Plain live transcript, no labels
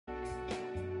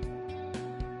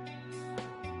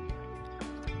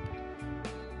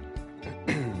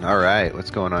Alright,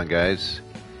 what's going on, guys?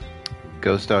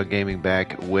 Ghost Dog Gaming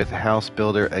back with House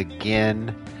Builder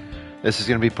again. This is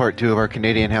going to be part 2 of our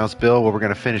Canadian house build where we're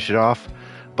going to finish it off.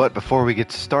 But before we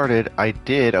get started, I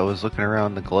was looking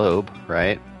around the globe,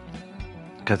 right?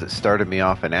 Because it started me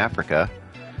off in Africa.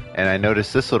 And I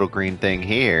noticed this little green thing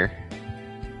here.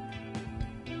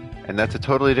 And that's a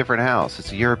totally different house.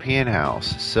 It's a European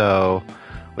house. So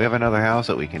we have another house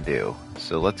that we can do.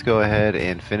 So let's go ahead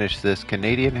and finish this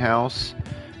Canadian house.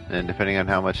 And depending on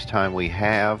how much time we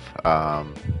have, for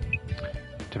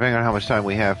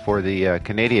the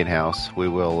Canadian house, we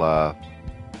will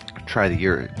try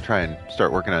and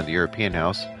start working on the European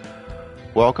house.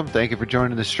 Welcome, thank you for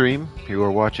joining the stream. You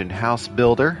are watching House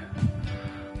Builder.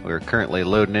 We're currently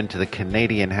loading into the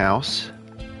Canadian house.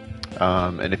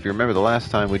 And if you remember the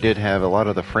last time, we did have a lot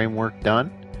of the framework done.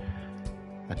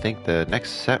 I think the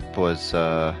next step was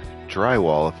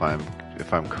drywall,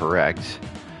 if I'm correct.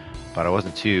 But I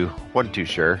wasn't too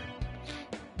sure.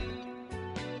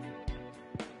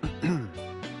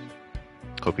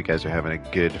 Hope you guys are having a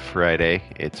good Friday.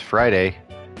 It's Friday.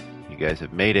 You guys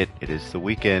have made it. It is the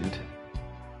weekend.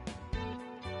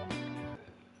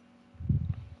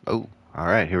 Oh,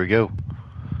 alright, here we go.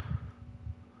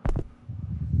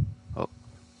 Oh,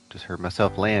 just heard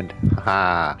myself land.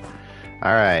 Haha.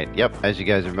 Alright, yep, as you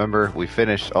guys remember, we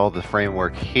finished all the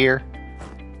framework here.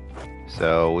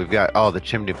 So we've got all the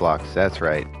chimney blocks, that's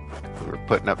right. We were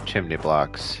putting up chimney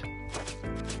blocks.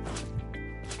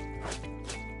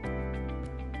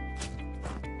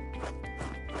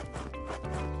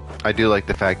 I do like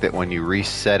the fact that when you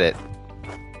reset it,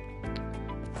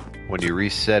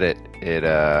 it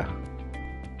oh,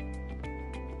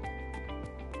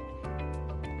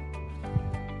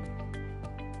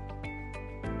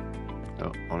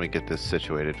 let me get this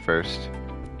situated first.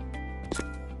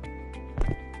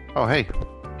 Oh, hey.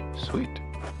 Sweet.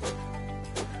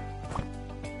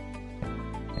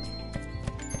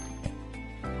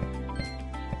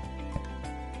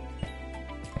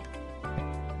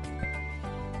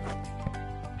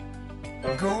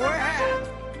 Go ahead.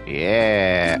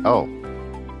 Yeah. Oh.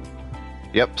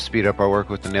 Yep, speed up our work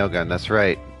with the nail gun. That's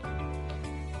right.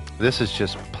 This is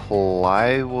just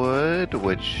plywood,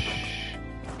 which...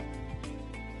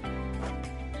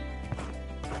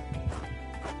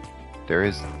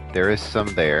 There is some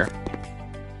there.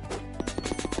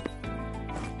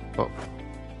 Oh.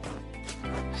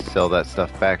 Sell that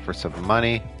stuff back for some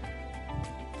money.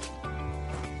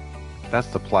 That's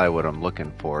the plywood I'm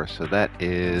looking for. So that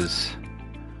is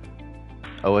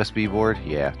OSB board?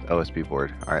 Yeah, OSB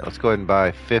board. Alright, let's go ahead and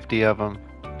buy 50 of them.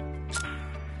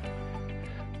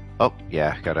 Oh,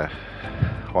 yeah, gotta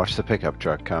watch the pickup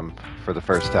truck come for the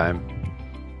first time.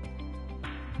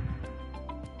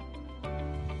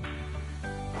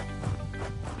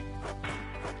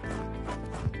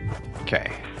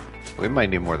 Okay, we might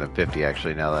need more than 50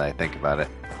 actually now that I think about it.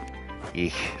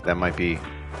 Eek, that might be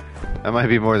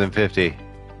more than 50.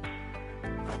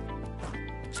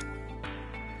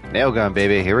 Nail gun,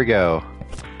 baby, here we go.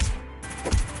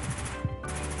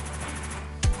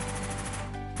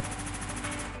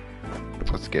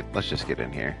 Let's just get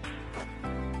in here.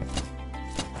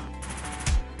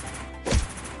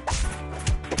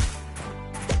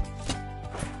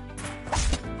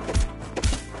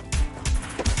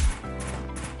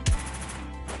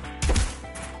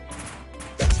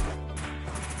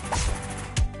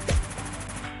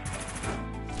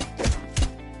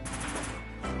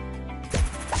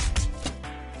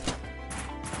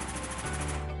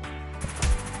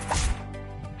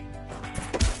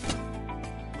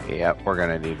 Yep, we're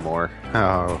gonna need more.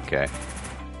 Oh, okay.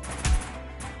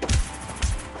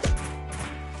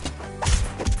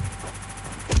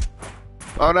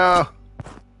 Oh no!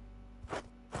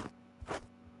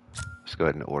 Let's go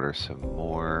ahead and order some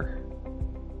more.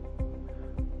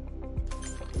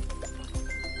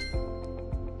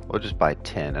 We'll just buy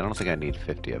 10. I don't think I need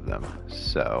 50 of them,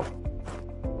 so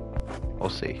we'll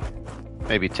see.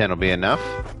 Maybe 10 will be enough.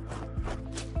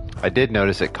 I did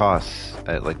notice it costs,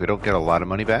 like, we don't get a lot of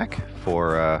money back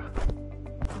for,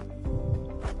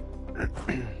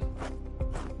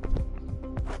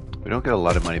 we don't get a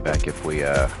lot of money back if we,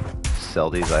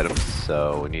 sell these items,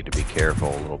 so we need to be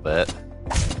careful a little bit.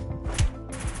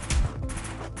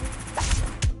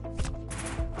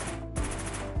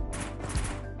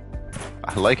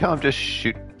 I like how I'm just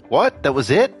What? That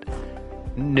was it?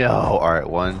 No. Alright,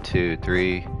 1, 2,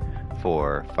 3,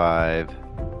 4, 5,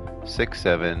 6,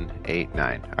 7, 8,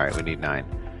 9. Alright, we need 9.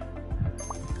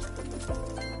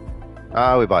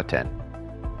 We bought 10.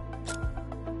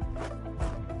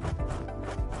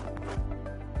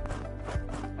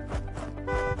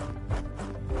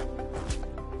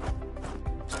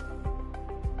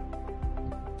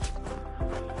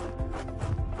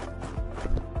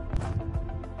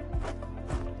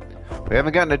 We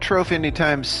haven't gotten a trophy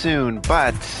anytime soon,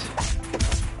 but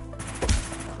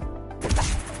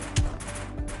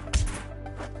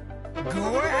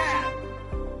Go ahead.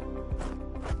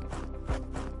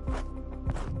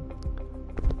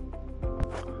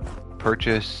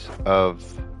 purchase of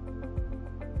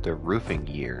the roofing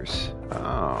years.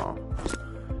 Oh.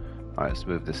 Alright, let's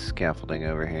move the scaffolding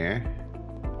over here.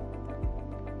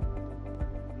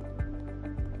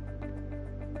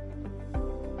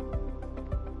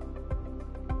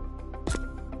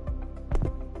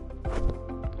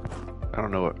 I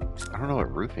don't know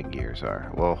what roofing gears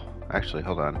are. Well, actually,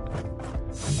 hold on.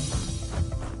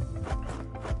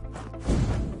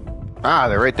 Ah,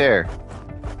 they're right there.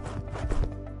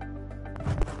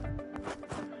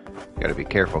 Gotta be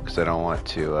careful because I don't want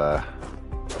to,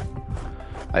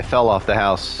 I fell off the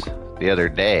house the other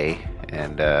day,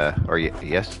 and,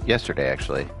 yesterday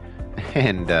actually,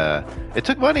 and, it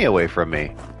took money away from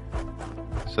me.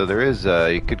 So there is,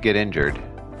 you could get injured.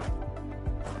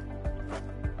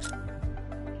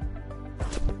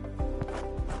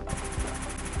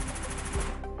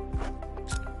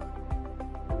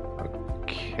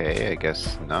 Okay, I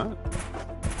guess not.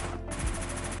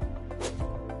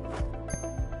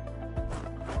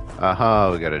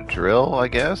 We got a drill, I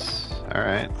guess.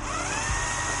 Alright.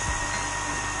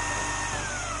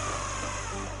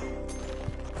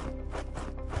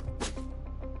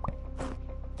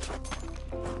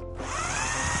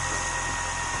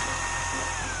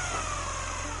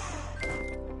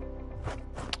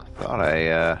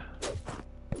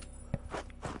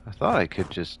 I thought I could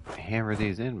just hammer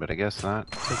these in, but I guess not.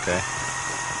 It's okay.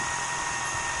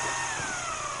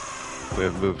 We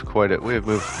have moved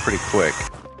pretty quick.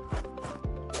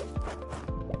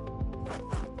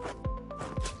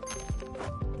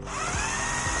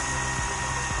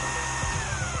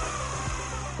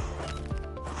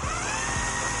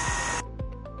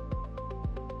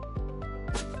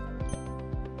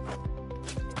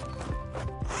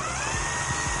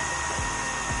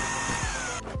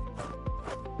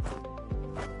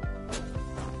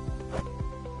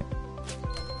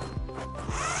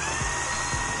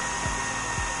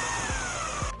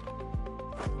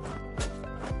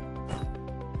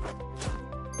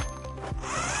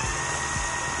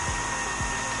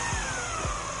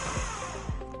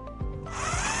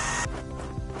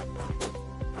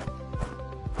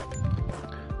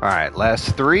 Alright,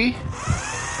 last three.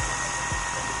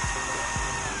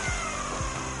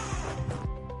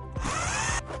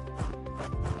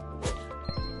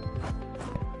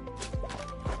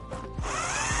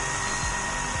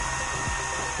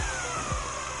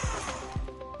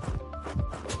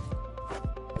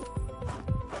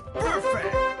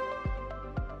 Perfect.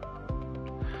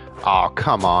 Oh,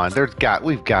 come on.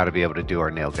 We've got to be able to do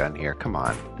our nail gun here. Come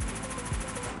on.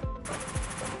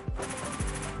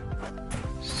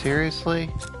 Seriously?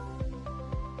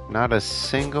 Not a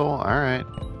single? Alright.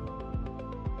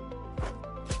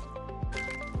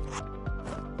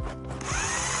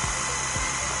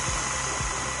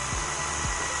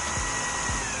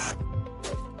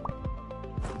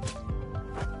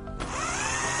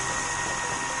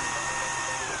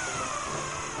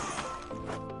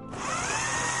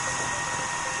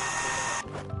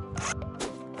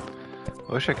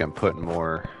 I wish I can put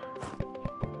more.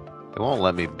 It won't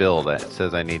let me build it. It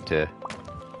says I need to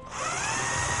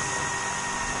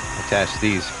attach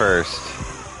these first.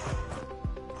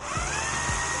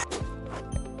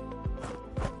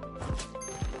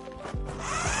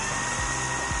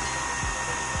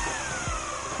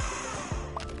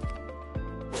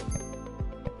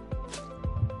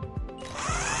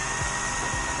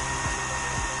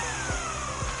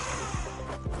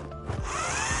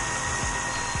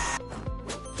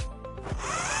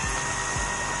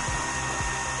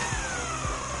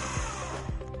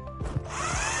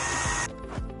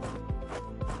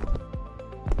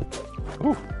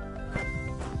 Ooh.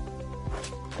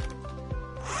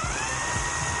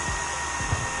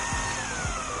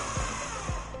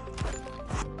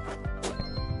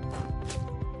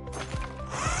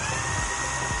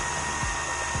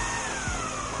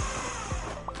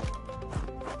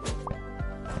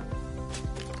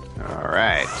 All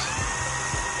right.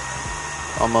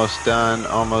 Almost done,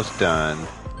 almost done.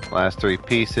 Last three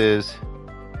pieces.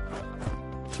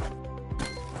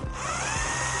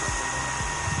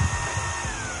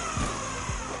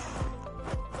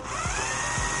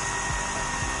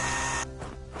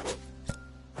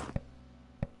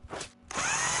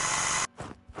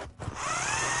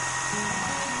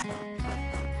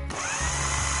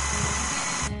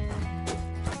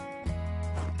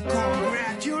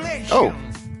 Congratulations. Oh.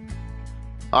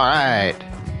 All right.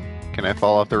 Can I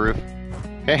fall off the roof?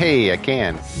 Hey, I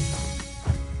can.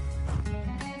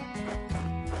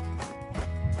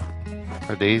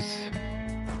 Are these?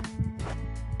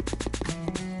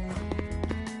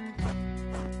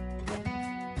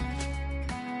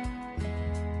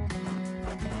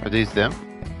 Are these them?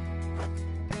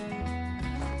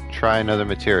 Try another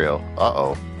material.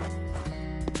 Uh-oh.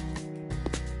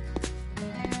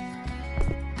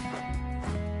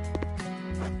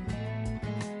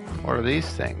 What are these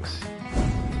things?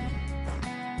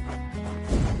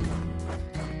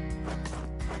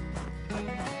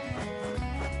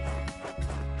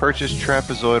 Purchase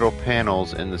trapezoidal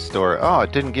panels in the store. Oh,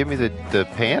 it didn't give me the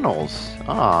panels.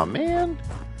 Aw, man.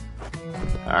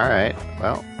 Alright,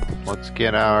 well, let's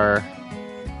get our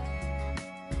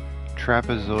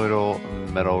trapezoidal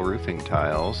metal roofing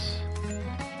tiles.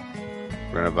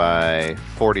 We're gonna buy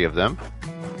 40 of them.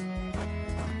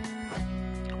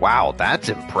 Wow, that's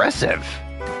impressive.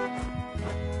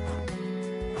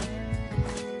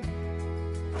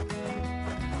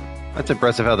 That's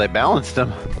impressive how they balanced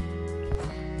them.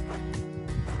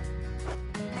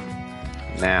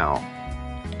 Now,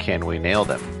 can we nail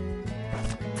them?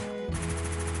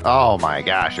 Oh my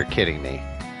gosh, you're kidding me.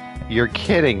 You're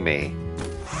kidding me.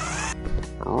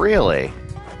 Really?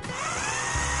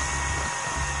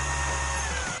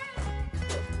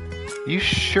 You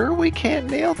sure we can't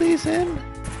nail these in?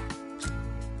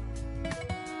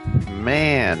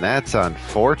 Man, that's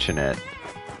unfortunate.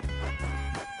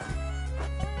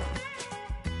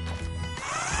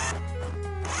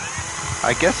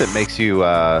 I guess it makes you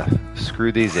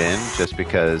screw these in just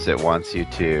because it wants you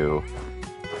to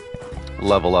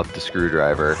level up the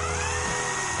screwdriver.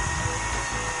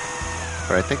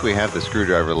 But I think we have the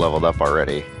screwdriver leveled up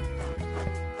already.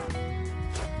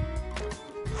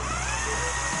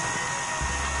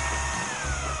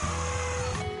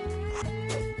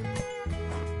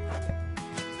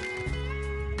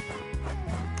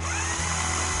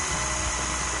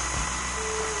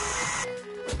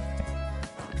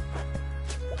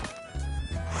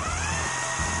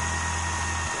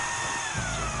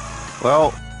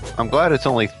 Well, I'm glad it's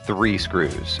only 3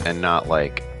 screws and not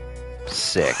like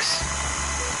 6.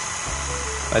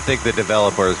 I think the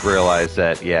developers realized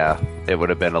that, yeah, it would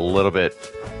have been a little bit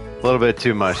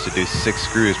too much to do 6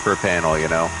 screws per panel, you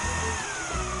know.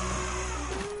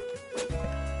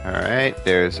 Alright,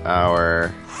 there's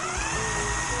our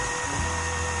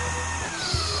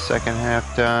second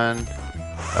half done.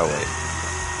 Oh, wait.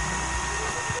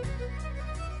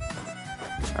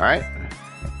 Alright.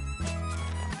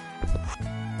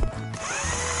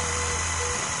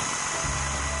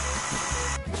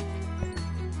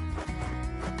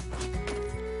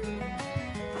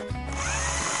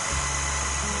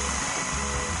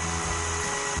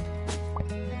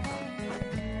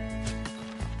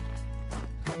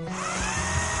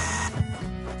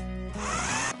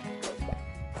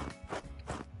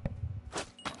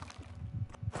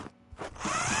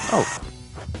 Oh,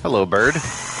 hello, bird.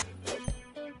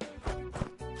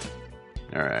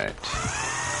 Alright.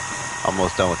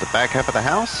 Almost done with the back half of the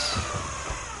house.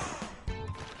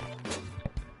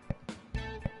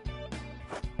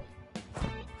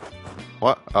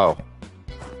 What? Oh.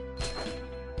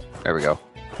 There we go.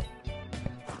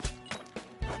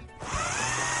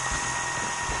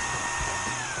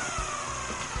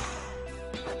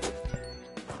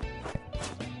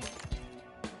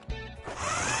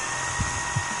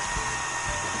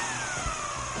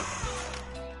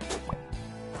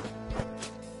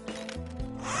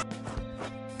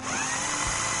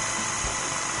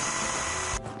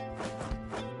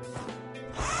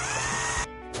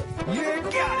 You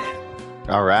got it!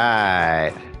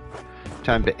 Alright.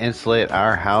 Time to insulate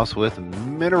our house with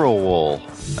mineral wool.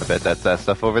 I bet that's that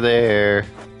stuff over there.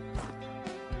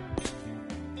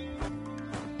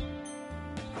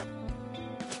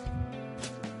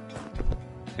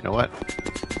 You know what?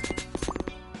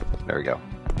 There we go.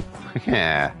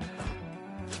 Yeah.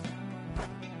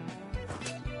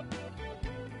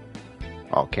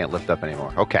 Oh, can't lift up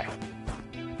anymore. Okay.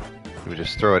 Can we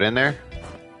just throw it in there?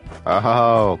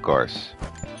 Oh, of course.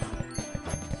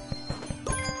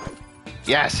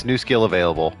 Yes, new skill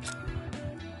available.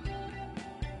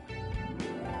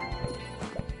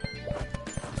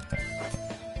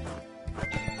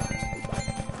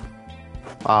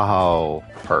 Oh,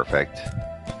 perfect.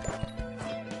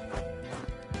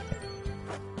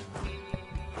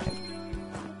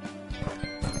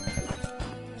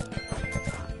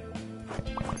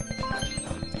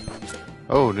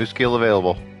 Oh, new skill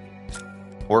available.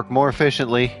 Work more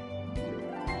efficiently.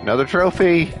 Another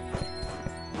trophy.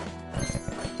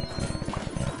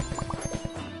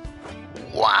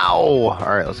 Wow.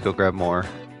 All right, let's go grab more.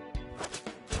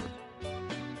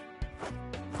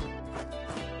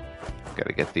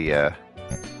 Gotta get the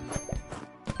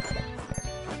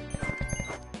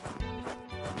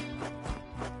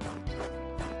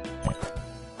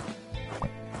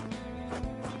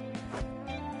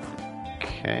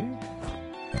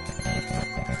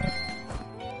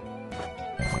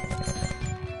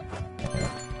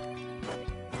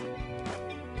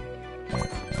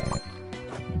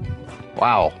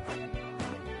Wow.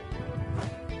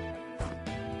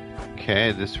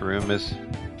 Okay, this room is...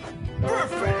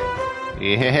 Perfect.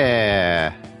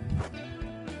 Yeah.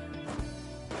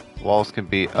 Walls can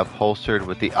be upholstered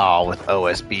with the... with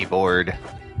OSB board.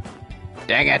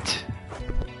 Dang it.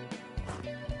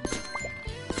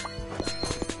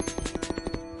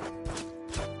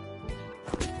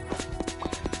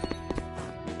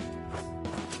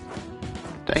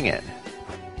 Dang it.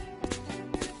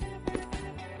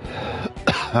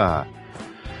 All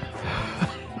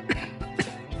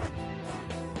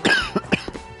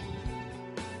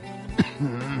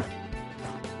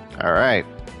right.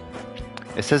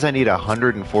 It says I need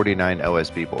 149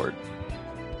 OSB board.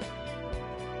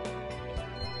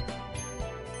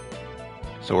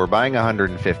 So we're buying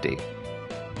 150.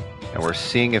 And we're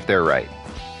seeing if they're right.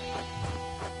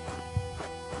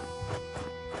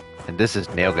 And this is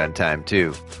nail gun time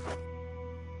too.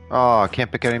 Oh, I can't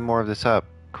pick any more of this up.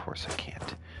 Of course I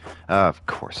can't. Of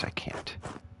course I can't.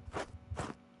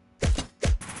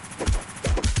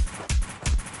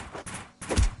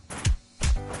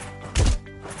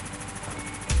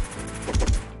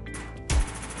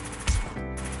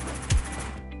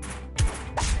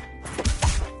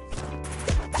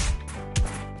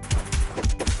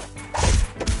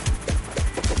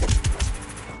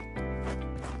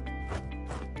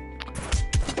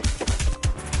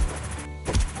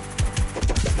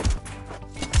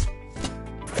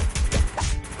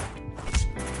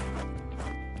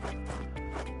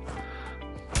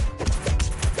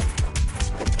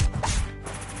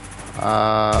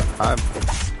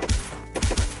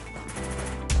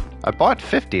 I bought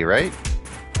 50, right?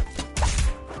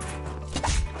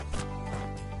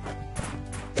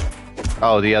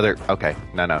 Oh, the other... Okay,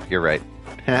 no, you're right.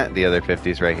 The other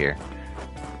 50's right here.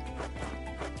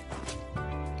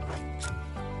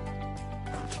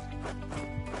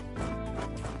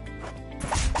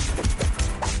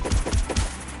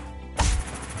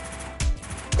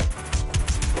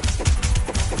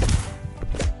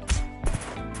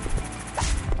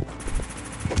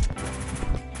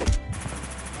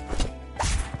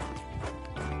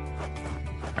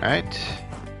 Alright.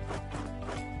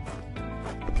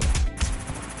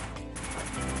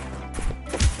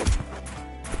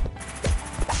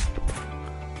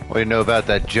 What do you know about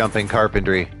that jumping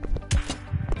carpentry?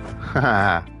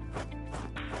 Haha.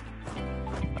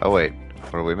 Oh wait,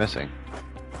 what are we missing?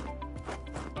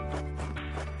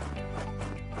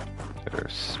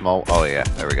 There's small... Oh yeah,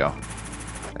 there we go.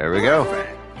 There we go.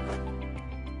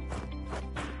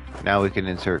 Now we can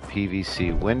insert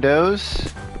PVC windows.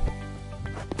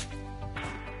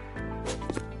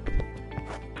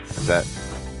 Is that...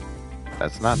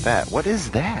 That's not that. What is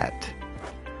that?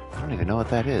 I don't even know what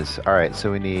that is. Alright,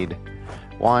 so we need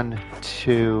 1,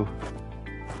 2...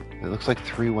 It looks like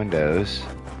 3 windows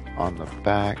on the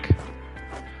back.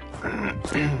 I'm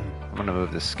gonna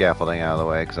move this scaffolding out of the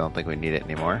way because I don't think we need it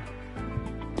anymore.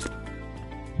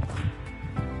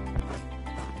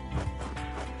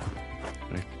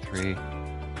 Three.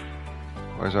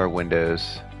 Where's our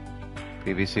windows?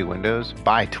 PVC windows?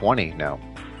 Buy 20? No.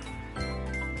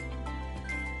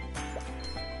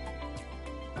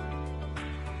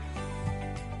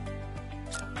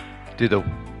 Do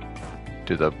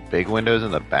the big windows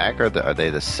in the back are they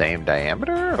the same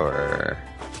diameter or?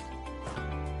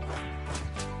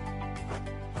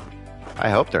 I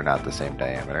hope they're not the same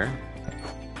diameter.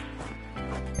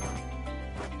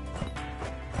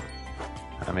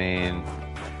 I mean,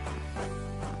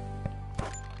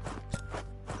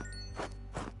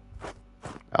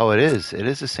 oh, it is. It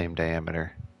is the same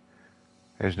diameter.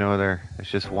 There's no other. It's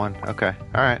just one. Okay.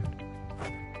 All right.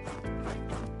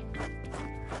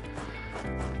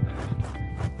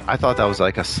 I thought that was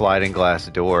like a sliding glass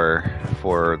door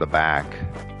for the back.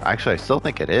 Actually, I still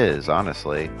think it is,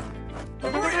 honestly.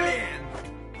 Brilliant.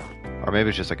 Or maybe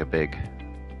it's just like a big...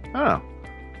 I don't know.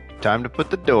 Time to put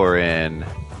the door in.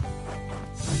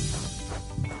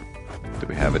 Do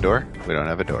we have a door? We don't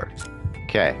have a door.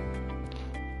 Okay.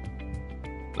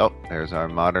 Oh, there's our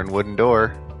modern wooden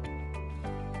door.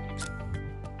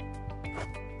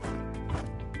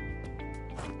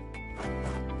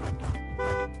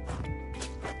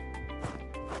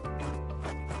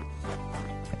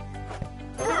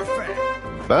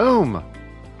 Boom!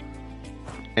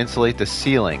 Insulate the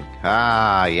ceiling.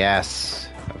 Ah, yes.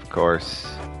 Of course.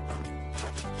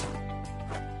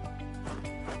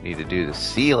 Need to do the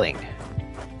ceiling.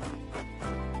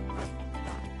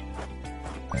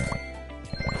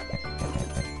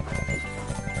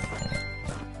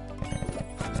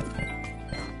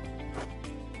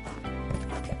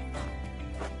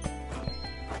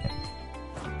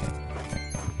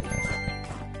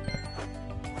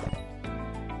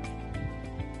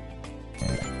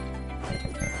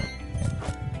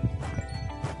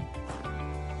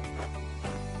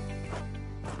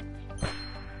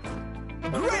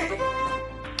 Great!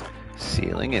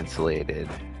 Ceiling insulated.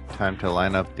 Time to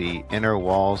line up the inner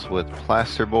walls with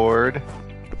plasterboard.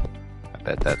 I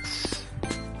bet that's...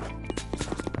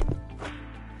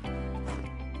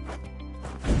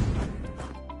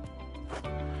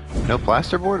 No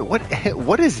plasterboard?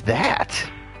 What is that?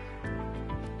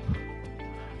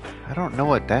 I don't know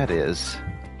what that is.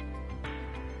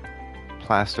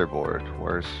 Plasterboard.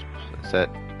 Where's... Is that...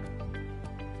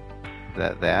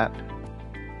 That?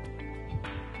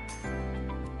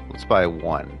 Let's buy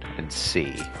one and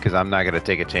see, because I'm not going to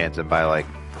take a chance and buy like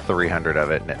 300 of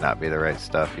it and it not be the right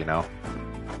stuff, you know?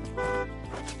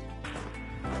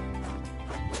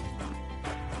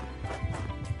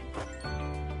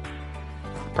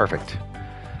 Perfect.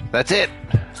 That's it!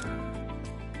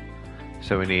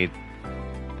 So we need...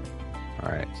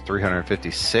 Alright, it's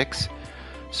 356.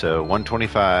 So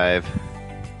 125,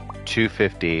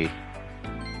 250,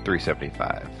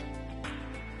 375.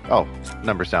 Oh,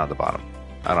 numbers down at the bottom.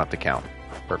 I don't have to count.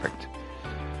 Perfect.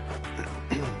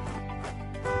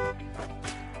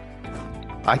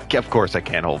 Of course I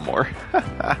can't hold more.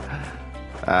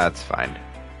 That's fine.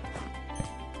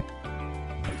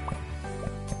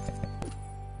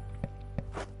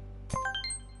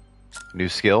 New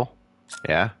skill?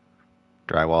 Yeah.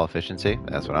 Drywall efficiency?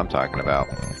 That's what I'm talking about.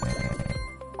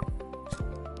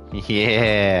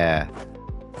 Yeah.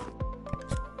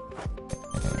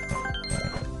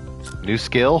 New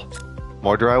skill?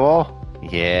 More drywall?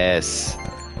 Yes.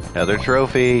 Another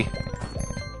trophy.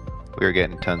 We're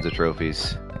getting tons of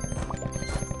trophies.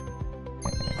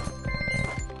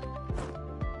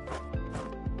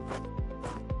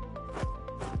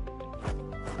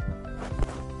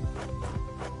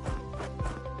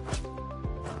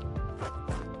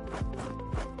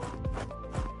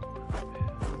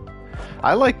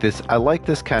 I like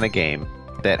this kind of game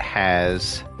that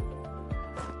has...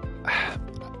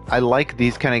 I like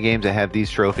these kind of games that have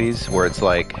these trophies where it's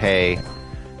like, hey,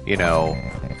 you know,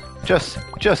 just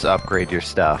upgrade your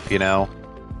stuff, you know,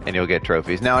 and you'll get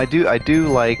trophies. Now I do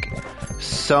like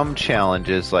some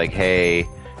challenges like, hey,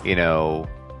 you know,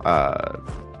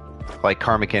 like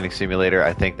Car Mechanic Simulator.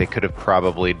 I think they could have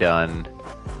probably done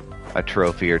a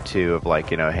trophy or two of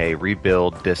like, you know, hey,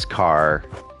 rebuild this car,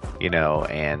 you know,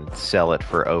 and sell it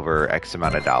for over X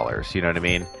amount of dollars. You know what I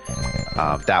mean?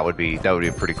 That would be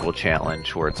a pretty cool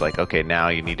challenge where it's like, okay, now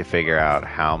you need to figure out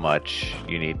how much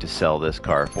you need to sell this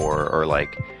car for, or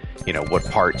like, you know, what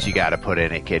parts you got to put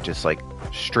in it. Can't just like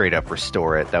straight up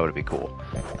restore it. That would be cool.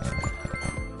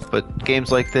 But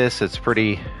games like this, it's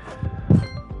pretty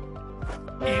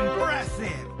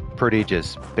Impressive! Pretty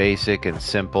just basic and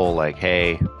simple. Like,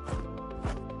 hey,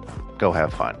 go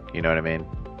have fun. You know what I mean?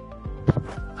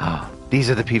 These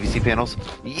are the PVC panels?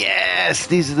 Yes!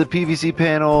 These are the PVC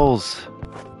panels!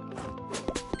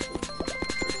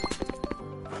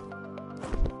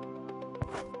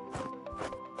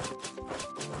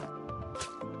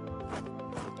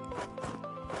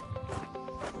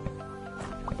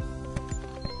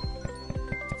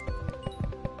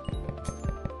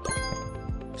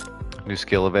 New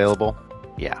skill available?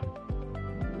 Yeah.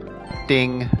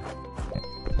 Ding!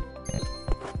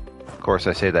 Of course,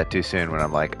 I say that too soon when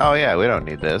I'm like, oh yeah, we don't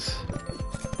need this.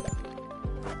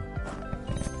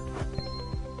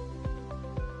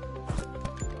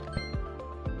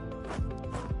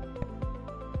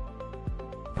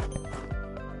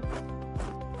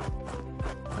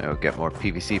 I'll get more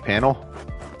PVC panel.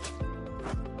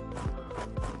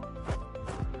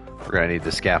 We're gonna need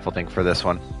the scaffolding for this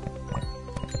one.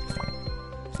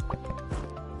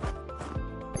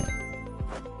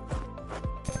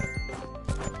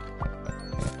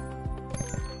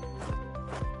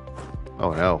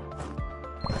 Oh no.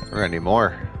 We're gonna need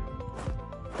more.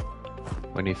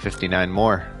 We need 59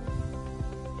 more.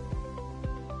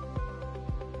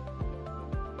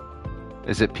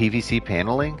 Is it PVC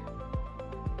paneling?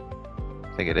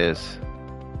 I think it is.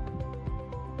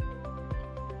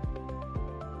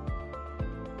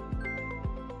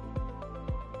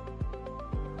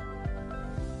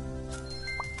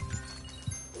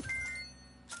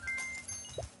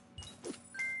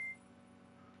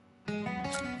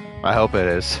 I hope it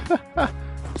is.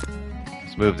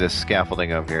 Let's move this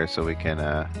scaffolding over here so we can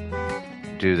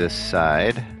do this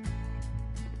side.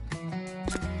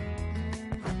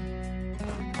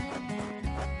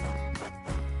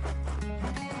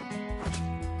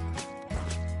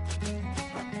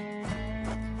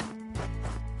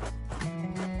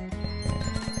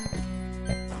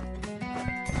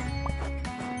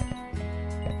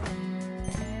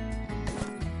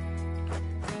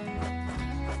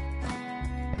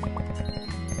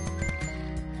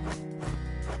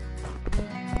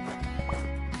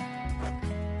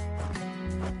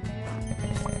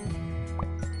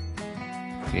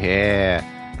 Yeah.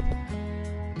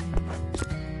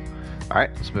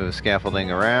 Alright, let's move the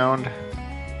scaffolding around.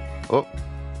 Oh,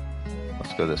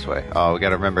 let's go this way. Oh, we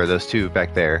gotta remember those two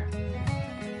back there.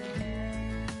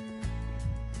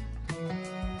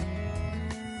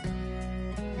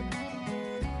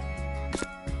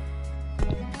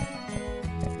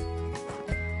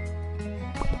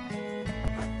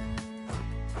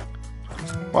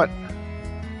 What?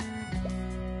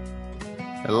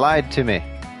 It lied to me.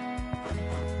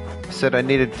 I said I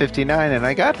needed 59 and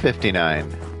I got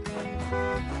 59.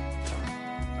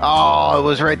 Oh, it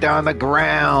was right down on the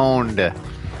ground.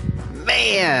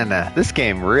 Man, this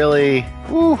game really,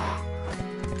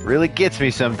 really gets me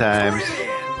sometimes.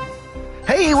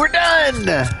 Hey, we're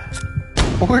done!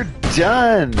 We're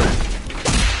done!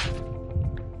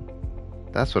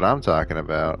 That's what I'm talking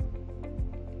about.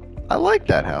 I like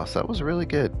that house. That was really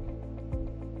good.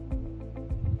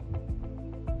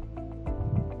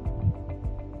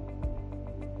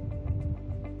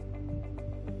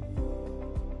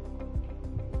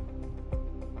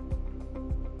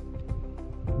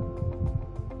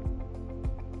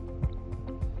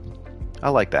 I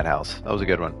like that house. That was a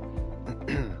good one.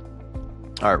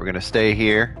 Alright, we're going to stay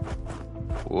here.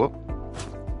 Whoop.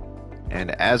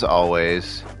 And as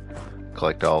always,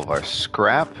 collect all of our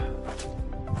scrap.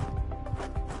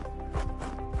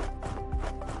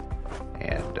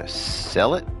 And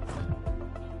sell it.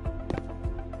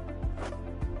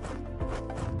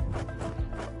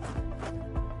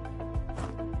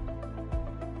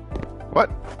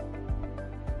 What?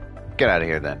 Get out of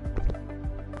here then.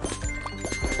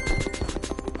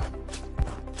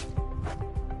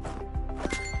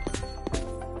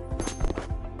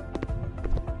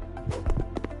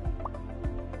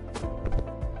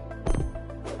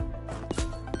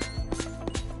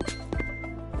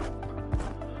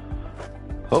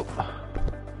 Oh.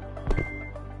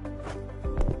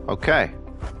 Okay.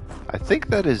 I think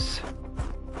that's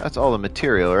all the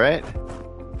material, right?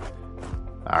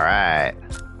 Alright.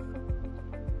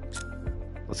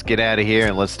 Let's get out of here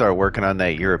and let's start working on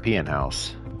that European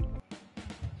house.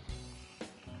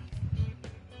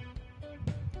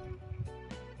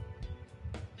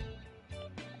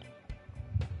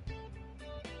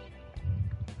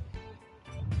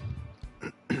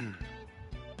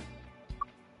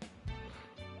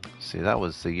 See, that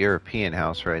was the European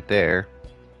house right there.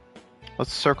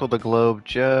 Let's circle the globe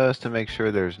just to make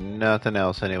sure there's nothing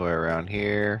else anywhere around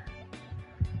here.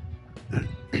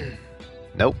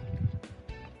 Nope.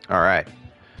 Alright.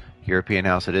 European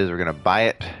house it is. We're going to buy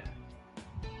it.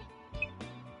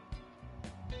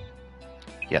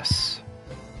 Yes.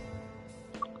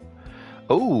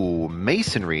 Oh,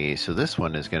 masonry. So this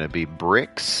one is going to be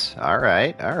bricks.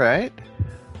 Alright, alright.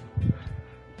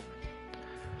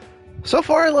 So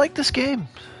far, I like this game.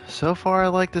 So far, I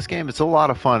like this game. It's a lot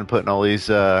of fun putting all these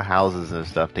houses and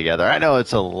stuff together. I know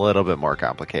it's a little bit more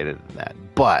complicated than that,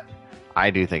 but I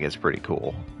do think it's pretty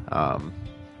cool.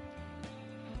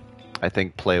 I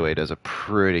think Playway does a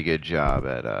pretty good job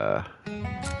at...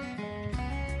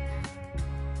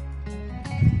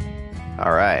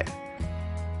 Alright.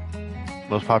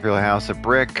 Most popular house of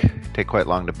brick. Take quite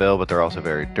long to build, but they're also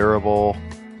very durable.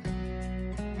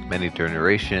 Many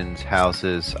generations,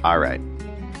 houses. Alright.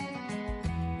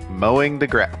 Mowing the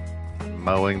grass.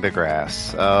 Mowing the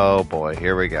grass. Oh boy,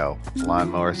 here we go.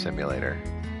 Lawnmower simulator.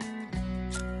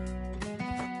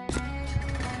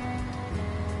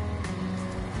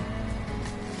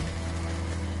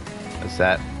 Is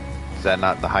that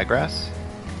not the high grass?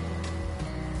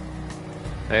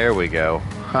 There we go.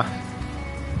 Huh.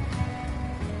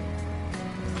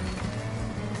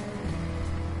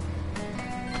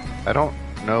 I don't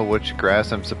know which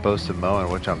grass I'm supposed to mow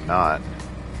and which I'm not.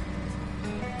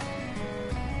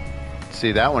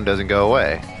 See, that one doesn't go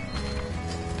away.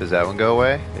 Does that one go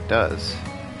away? It does.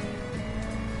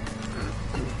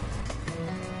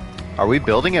 Are we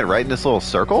building it right in this little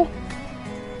circle?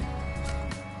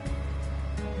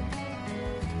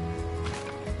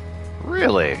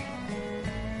 Really?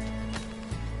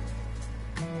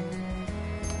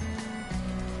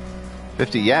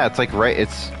 Yeah, it's like right.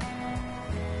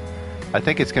 I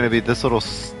think it's going to be this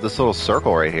little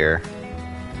circle right here.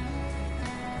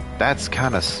 That's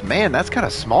kind of, man, that's kind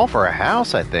of small for a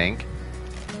house, I think.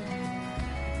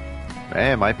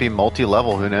 Man, it might be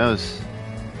multi-level, who knows?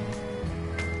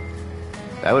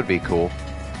 That would be cool.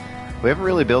 We haven't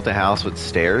really built a house with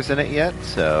stairs in it yet,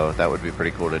 so that would be pretty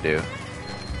cool to do.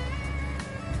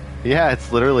 Yeah, it's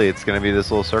going to be this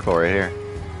little circle right here.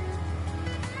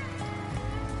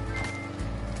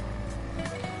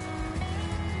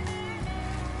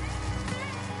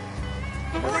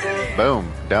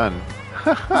 Boom, done.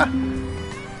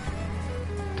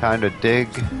 Time to dig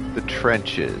the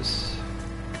trenches.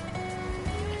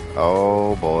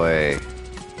 Oh boy.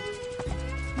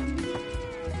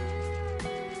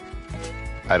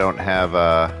 I don't have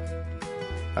a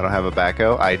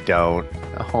backhoe? I don't.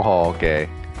 Oh, okay.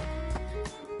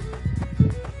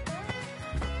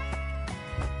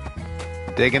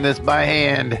 Digging this by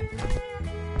hand.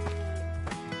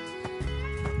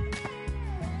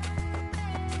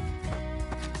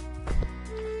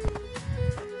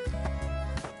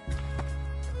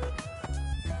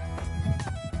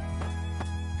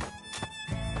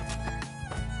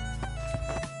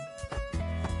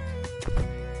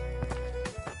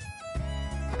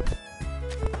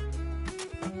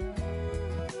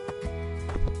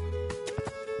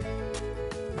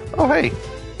 Oh, hey.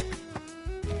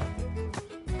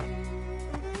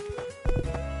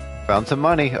 Found some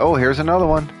money. Oh, here's another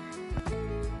one.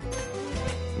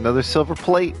 Another silver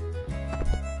plate.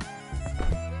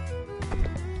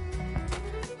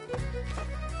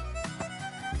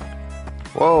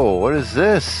 Whoa, what is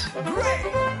this?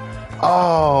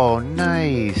 Oh,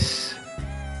 nice.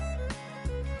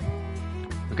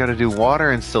 We gotta do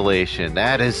water installation.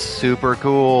 That is super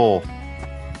cool.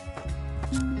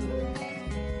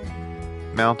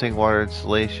 Mounting water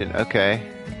installation. Okay.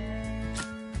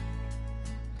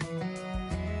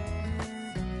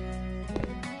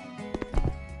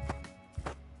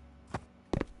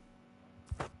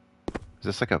 Is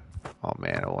this like a... Oh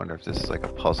man, I wonder if this is like a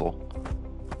puzzle.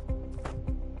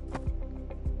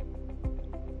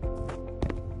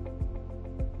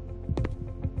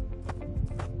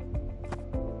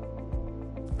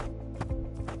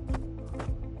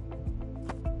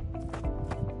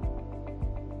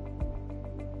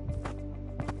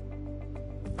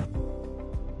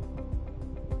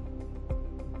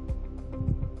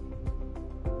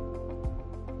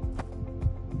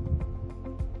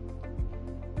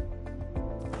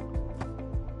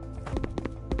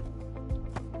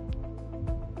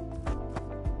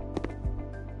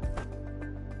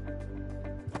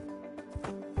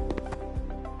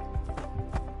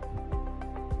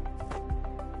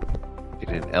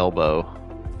 An elbow,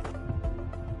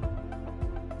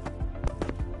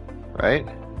 right?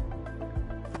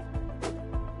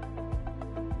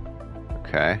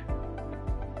 Okay.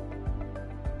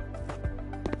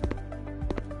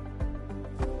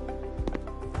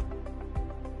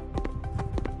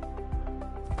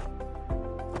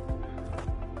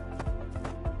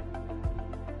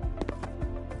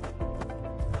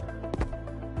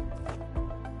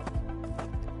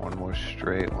 One more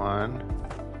straight one.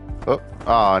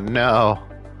 Oh no.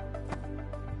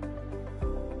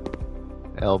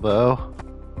 Elbow.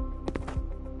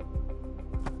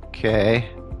 Okay.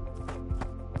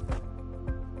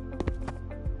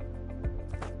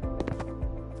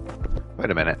 Wait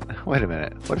a minute. Wait a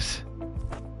minute. What is...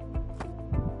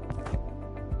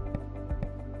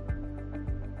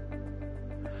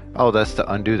 Oh, that's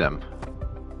to undo them.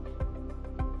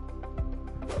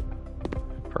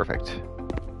 Perfect.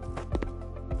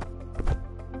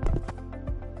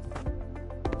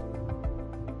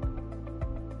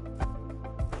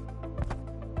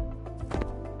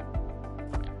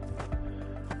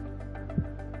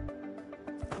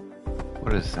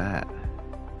 What is that?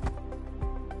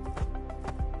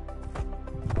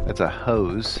 That's a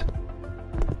hose.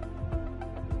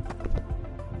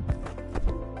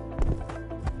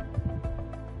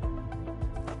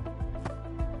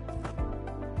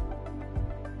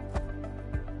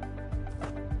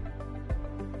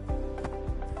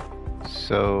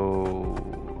 So...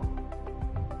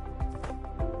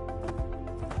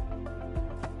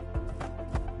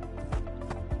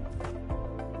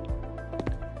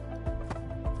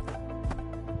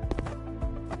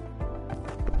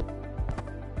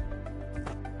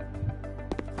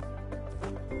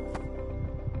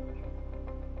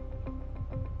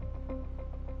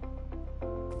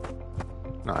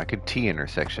 No, I could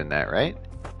T-intersection that, right?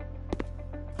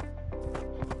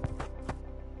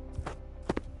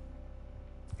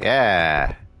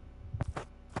 Yeah.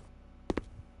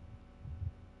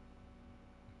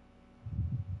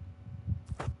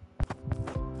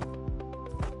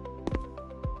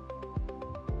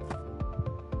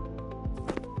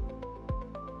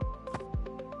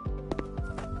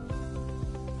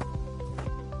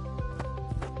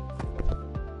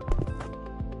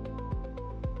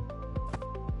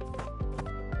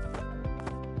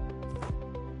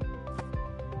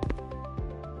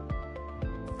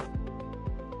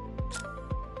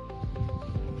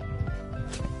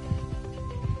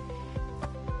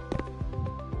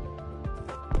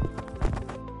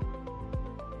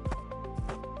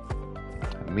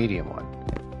 Medium one.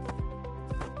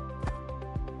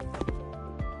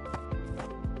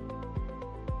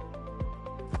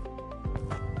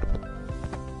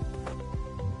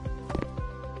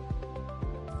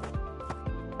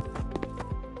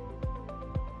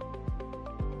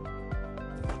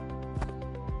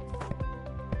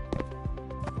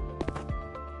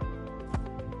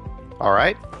 All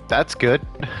right, that's good.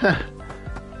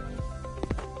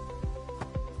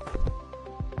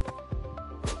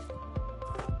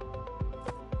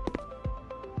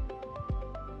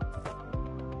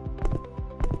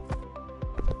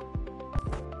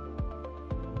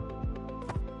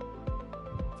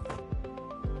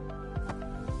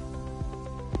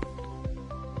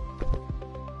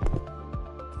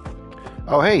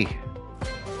 Oh, hey.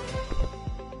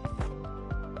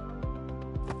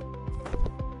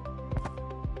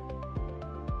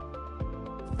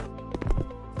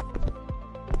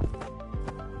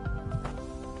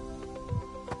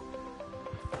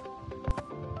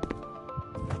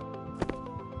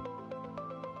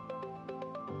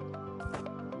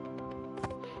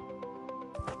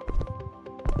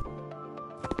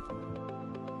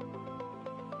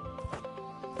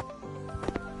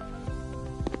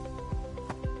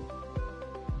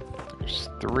 There's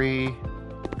 3,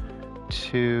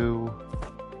 2.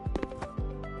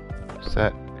 Is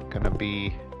that gonna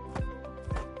be?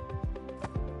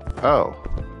 Oh.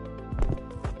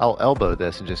 I'll elbow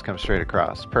this and just come straight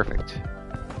across. Perfect.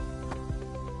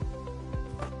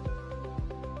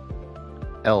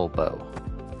 Elbow.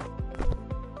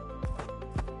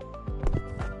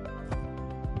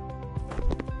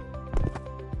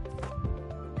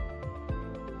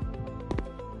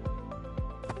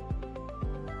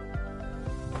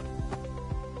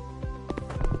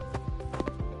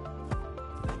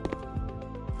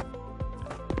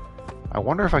 I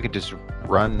wonder if I could just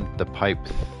run the pipe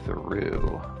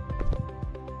through.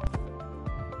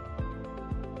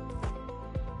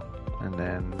 And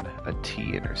then a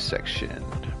T intersection.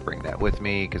 Bring that with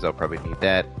me because I'll probably need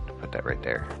that. Put that right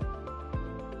there.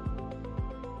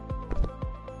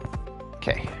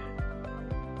 Okay.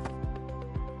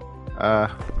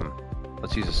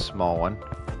 Let's use a small one.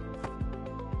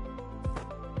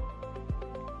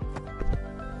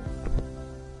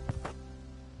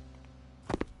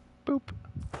 Boop.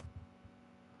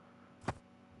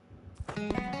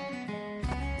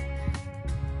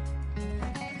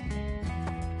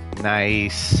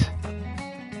 Nice.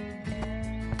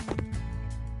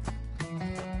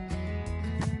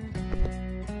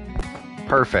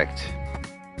 Perfect.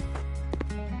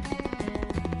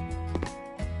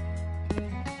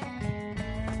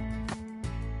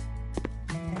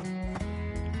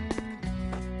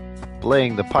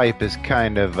 Laying the pipe is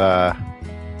kind of, I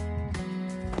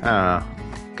don't know,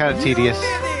 kind of tedious.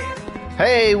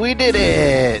 Hey, we did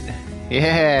it!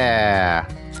 Yeah!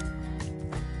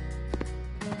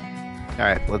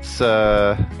 Alright, let's,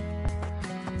 I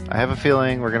have a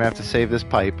feeling we're gonna have to save this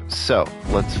pipe, so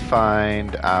let's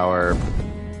find our,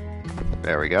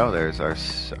 there we go, there's our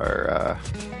 70,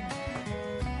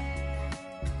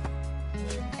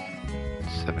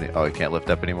 oh, you can't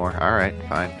lift up anymore? Alright,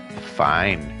 fine.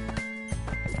 Fine.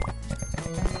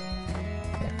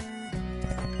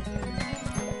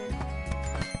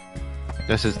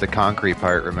 This is the concrete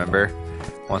part, remember?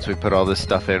 Once we put all this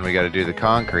stuff in, we gotta do the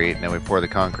concrete, and then we pour the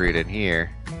concrete in here.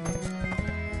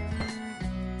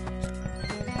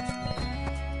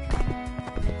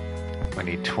 We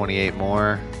need 28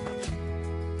 more.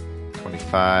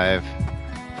 25.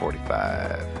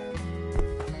 45.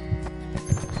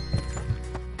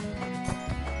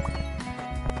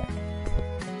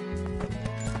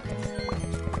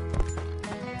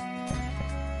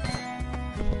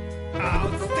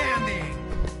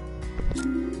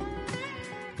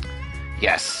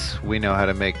 Yes, we know how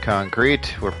to make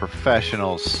concrete. We're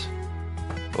professionals.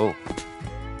 Oh.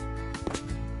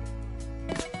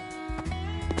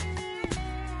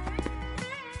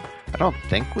 I don't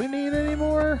think we need any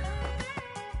more.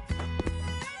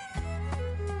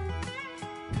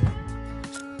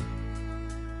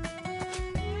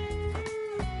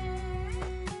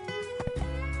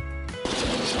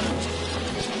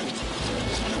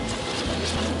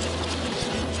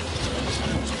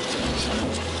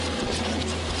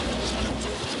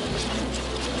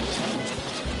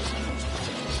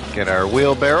 Get our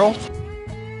wheelbarrow.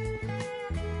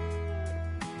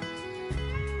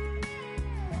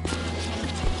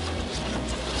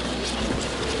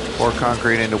 Pour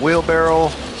concrete into wheelbarrow.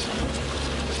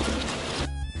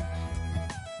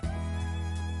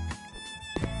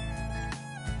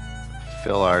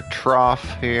 Fill our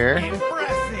trough here.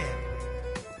 Impressive.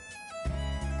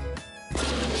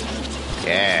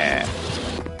 Yeah.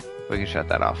 We can shut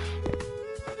that off.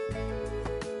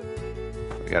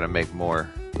 We gotta make more.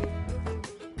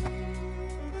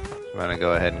 I'm gonna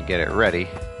go ahead and get it ready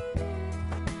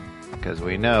because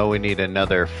we know we need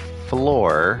another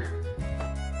floor.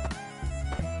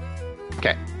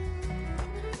 Okay.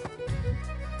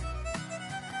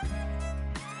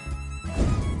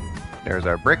 There's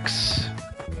our bricks.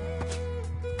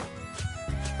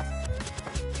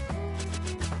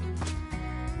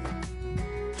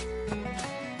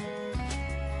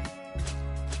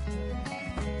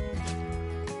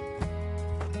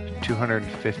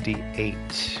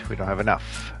 $258. We don't have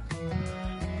enough.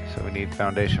 So we need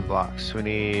foundation blocks. We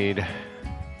need...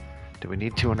 Do we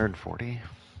need 240?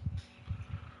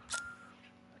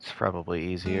 It's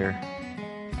probably easier.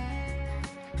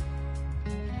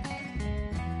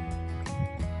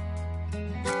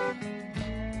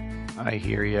 I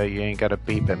hear ya. You ain't gotta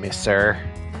beep at me, sir.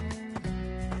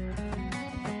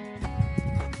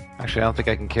 Actually, I don't think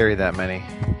I can carry that many.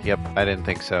 Yep, I didn't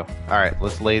think so. Alright,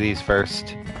 let's lay these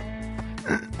first.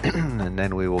 And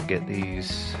then we will get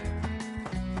these...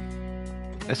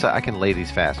 I can lay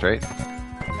these fast, right?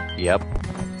 Yep.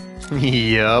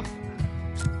 Yep.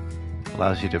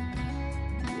 Allows you to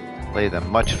lay them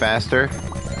much faster.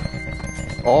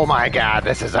 Oh my god,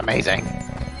 this is amazing!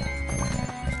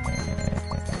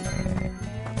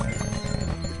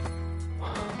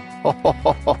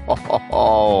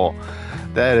 Oh,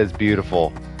 that is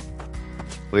beautiful.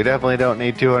 We definitely don't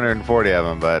need 240 of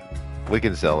them, but we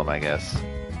can sell them, I guess.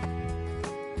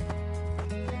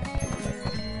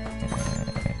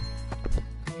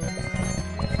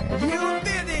 You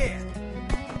did it!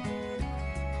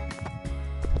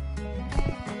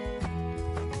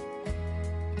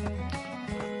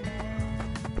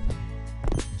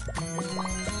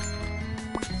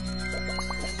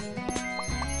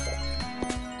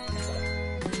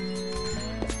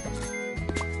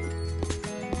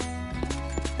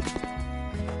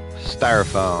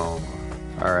 Styrofoam.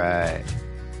 Alright.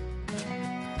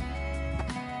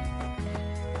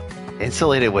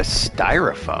 Insulated with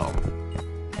styrofoam?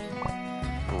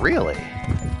 Really?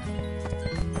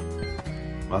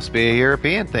 Must be a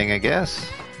European thing, I guess.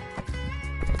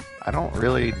 I don't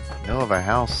really know of a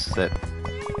house that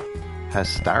has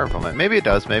styrofoam. Maybe it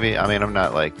does. Maybe. I mean, I'm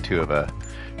not like too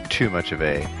much of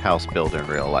a house builder in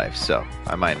real life, so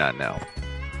I might not know.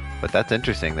 But that's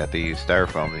interesting that they use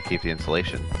styrofoam to keep the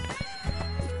insulation.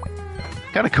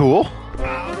 Kind of cool.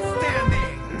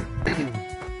 Outstanding!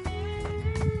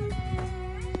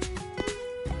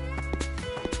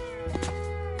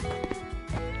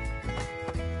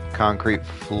 Concrete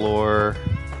floor.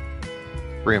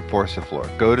 Reinforcement floor.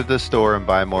 Go to the store and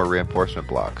buy more reinforcement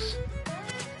blocks.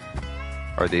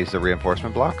 Are these the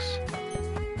reinforcement blocks?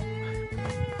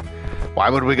 Why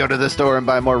would we go to the store and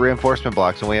buy more reinforcement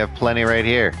blocks when we have plenty right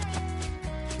here?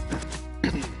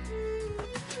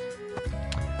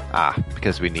 Ah,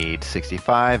 because we need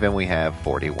 65 and we have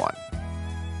 41.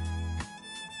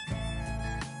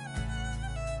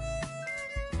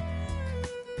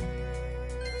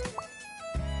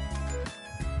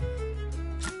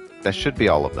 That should be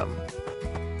all of them.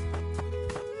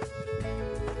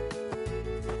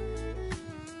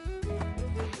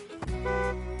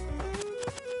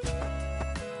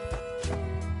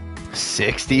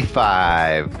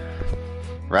 $65.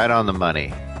 Right on the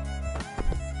money.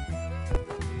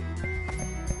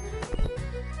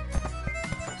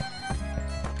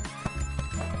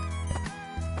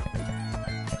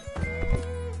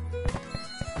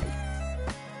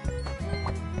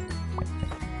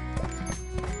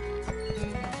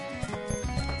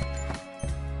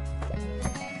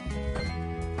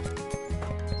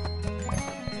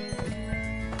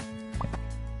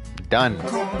 Done.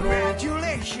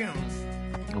 Congratulations!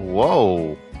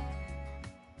 Whoa.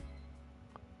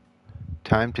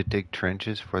 Time to dig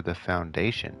trenches for the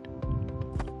foundation.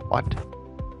 What?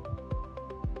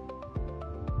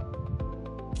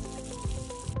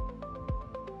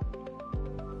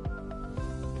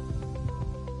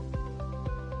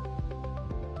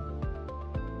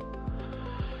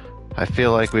 I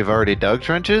feel like we've already dug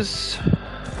trenches.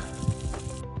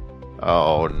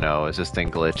 Oh no, is this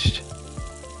thing glitched?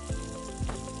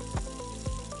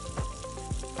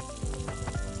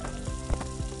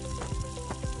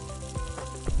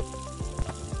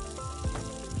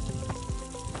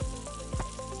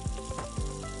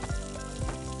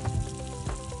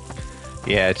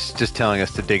 Yeah, it's just telling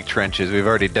us to dig trenches. We've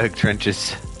already dug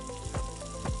trenches.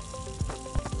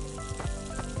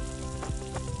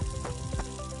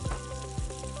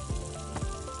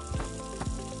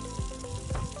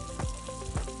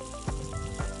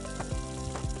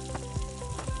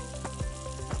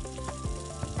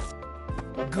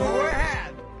 Go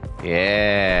ahead!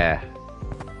 Yeah.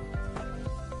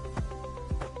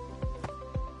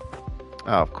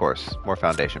 Oh, of course. More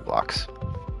foundation blocks.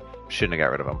 Shouldn't have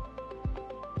got rid of them.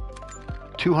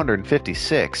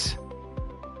 256.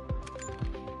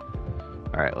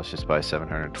 Alright, let's just buy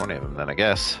 720 of them then, I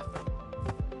guess.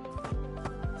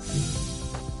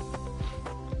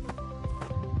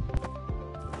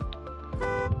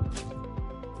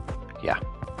 Yeah.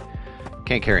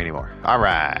 Can't carry anymore.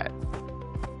 Alright.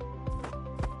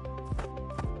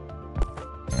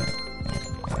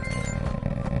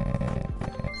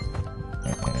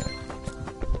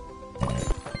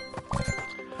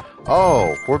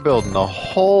 Oh, we're building the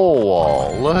whole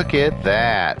wall. Look at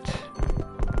that.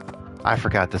 I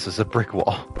forgot this is a brick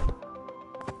wall.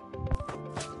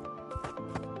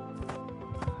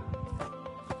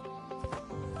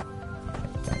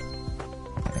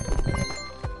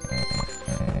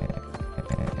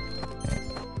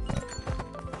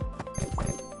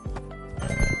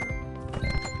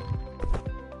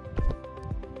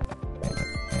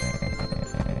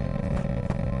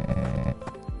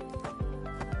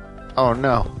 Oh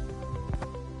no.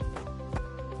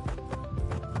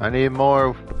 I need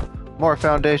more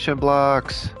foundation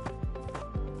blocks.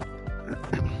 I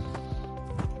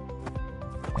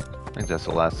think that's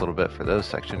the last little bit for those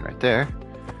section right there.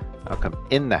 I'll come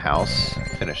in the house,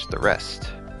 finish the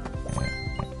rest.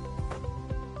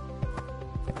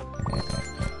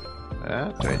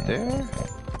 That's right there.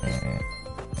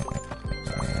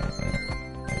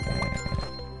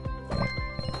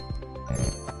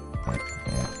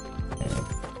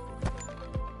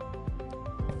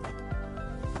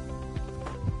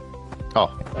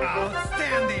 Oh.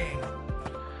 Outstanding!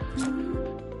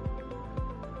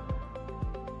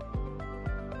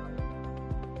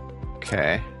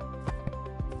 Okay.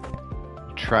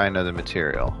 Try another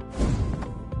material.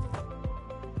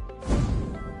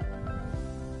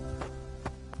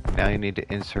 Now you need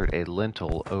to insert a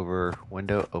lintel over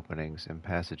window openings and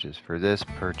passages. For this,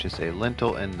 purchase a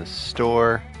lintel in the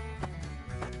store.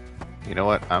 You know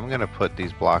what? I'm gonna put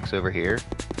these blocks over here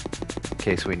in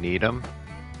case we need them.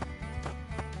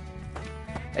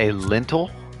 A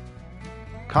lintel?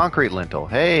 Concrete lintel.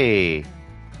 Hey!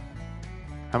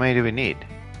 How many do we need?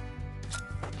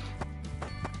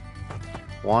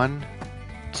 1,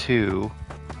 2.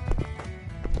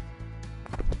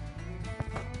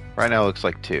 Right now it looks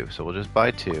like 2, so we'll just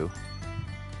buy 2.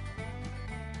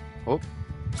 Whoop.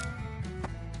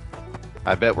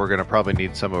 I bet we're gonna probably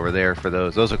need some over there for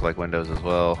those. Those look like windows as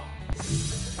well.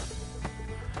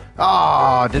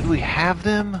 Ah, did we have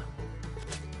them?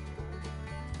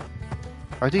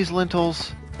 Are these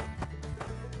lintels?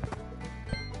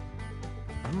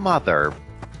 Mother.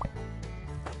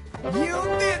 You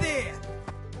did it!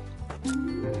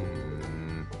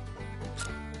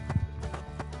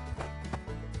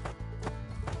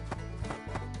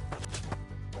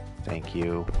 Thank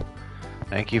you.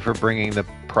 Thank you for bringing the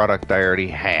product I already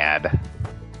had.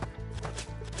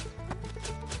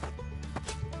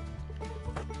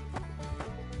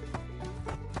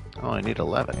 Oh, I need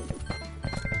 11.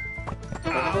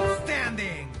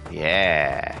 Outstanding!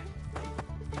 Yeah.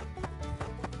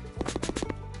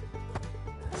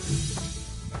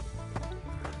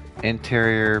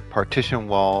 Interior partition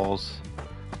walls,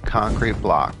 concrete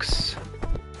blocks.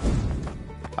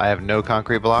 I have no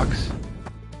concrete blocks?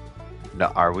 No,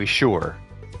 are we sure?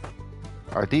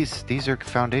 Are these are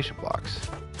foundation blocks?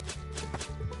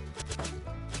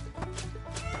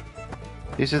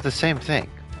 These are the same thing.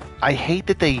 I hate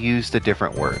that they use the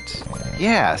different words.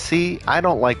 Yeah, see, I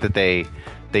don't like that they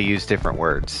use different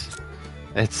words.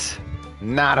 It's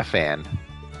not a fan.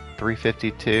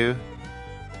 352.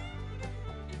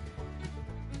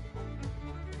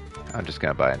 I'm just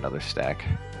gonna buy another stack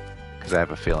because I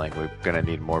have a feeling we're gonna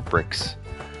need more bricks.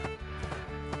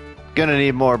 Gonna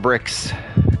need more bricks.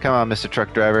 Come on, Mr.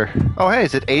 Truck Driver. Oh, hey,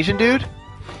 is it Asian dude?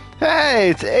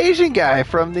 Hey, it's Asian guy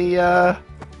from the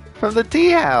tea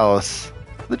house.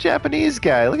 The Japanese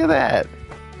guy. Look at that.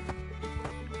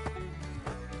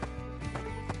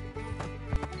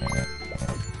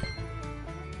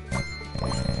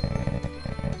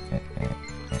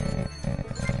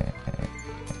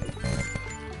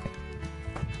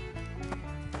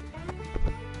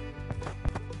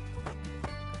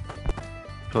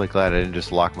 Really glad I didn't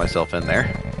just lock myself in there.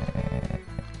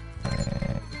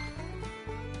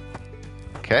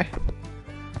 Okay.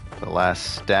 The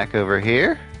last stack over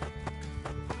here.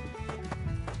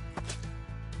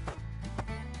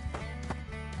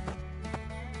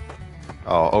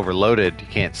 Oh, overloaded. You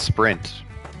can't sprint.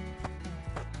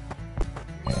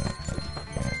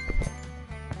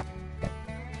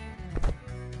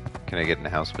 Can I get in the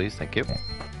house, please? Thank you.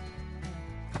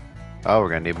 Oh, we're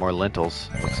gonna need more lintels,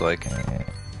 looks like.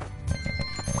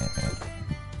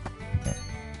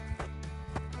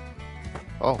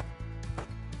 Oh.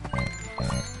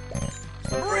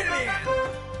 Brilliant!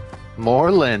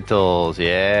 More lintels,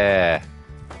 yeah.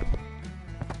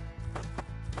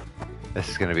 This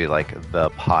is gonna be like the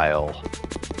pile.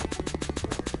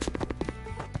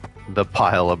 The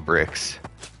pile of bricks.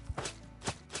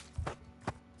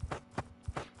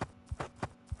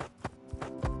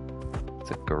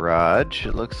 The garage,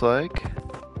 it looks like.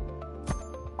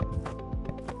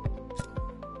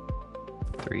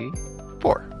 3,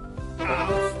 4.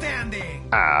 Outstanding!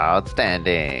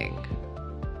 Outstanding.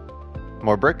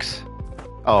 More bricks?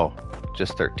 Oh,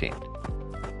 just 13.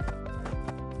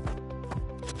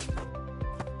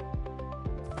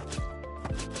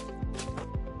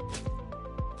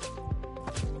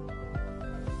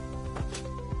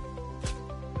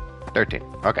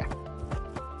 Okay.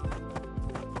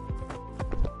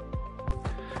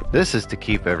 This is to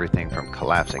keep everything from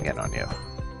collapsing in on you.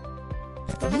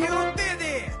 You did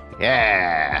it!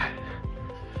 Yeah!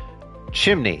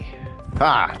 Chimney.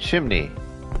 Ah, chimney.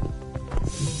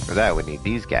 For that, we need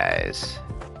these guys.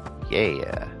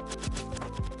 Yeah.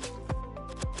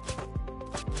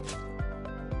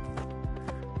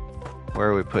 Where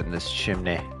are we putting this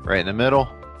chimney? Right in the middle?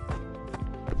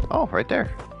 Oh, right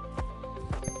there.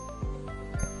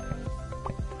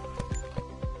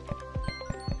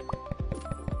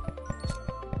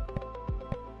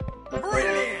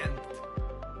 Brilliant!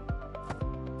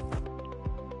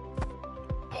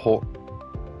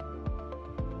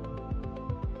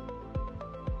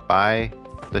 Buy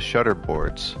the shutter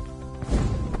boards.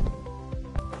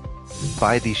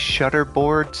 Buy these shutter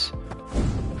boards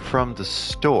from the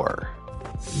store.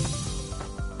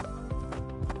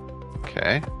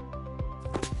 Okay.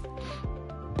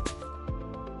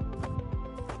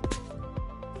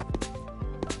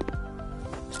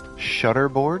 Shutter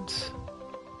boards?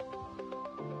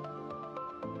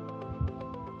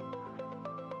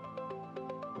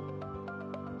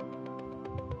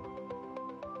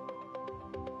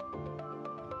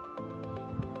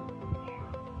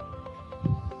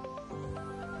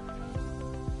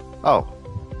 Oh,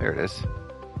 there it is.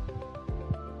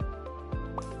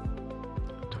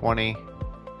 20.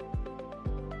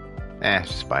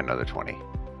 Just buy another 20.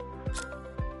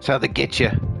 That's how they get you.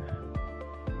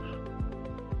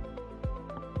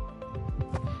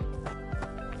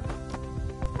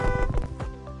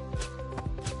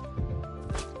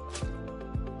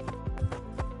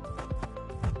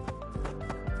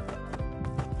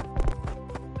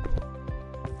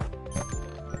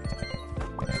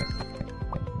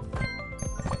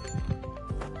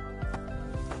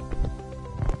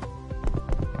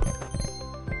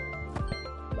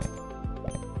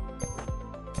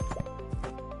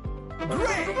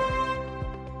 Great!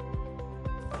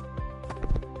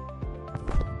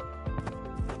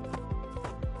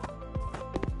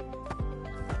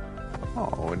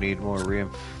 Oh, we need more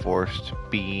reinforced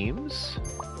beams.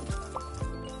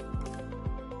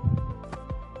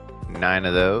 9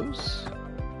 of those.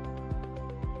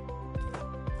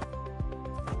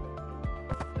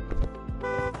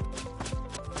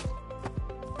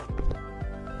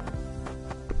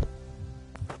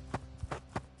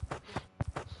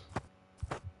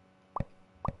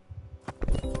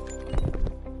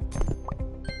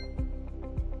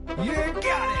 You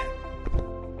got it!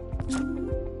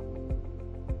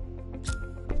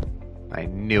 I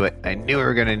knew it. I knew we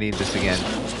were gonna need this again.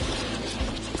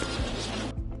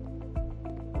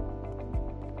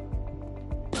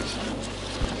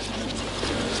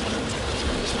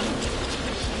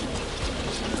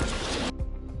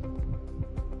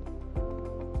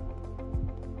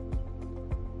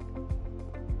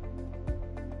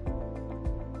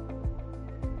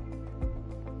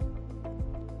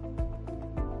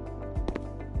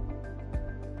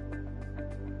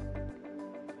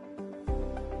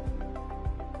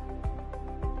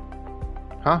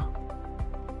 Huh?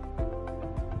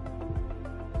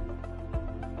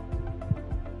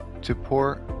 To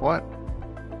pour what?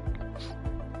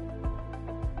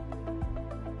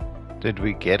 Did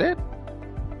we get it?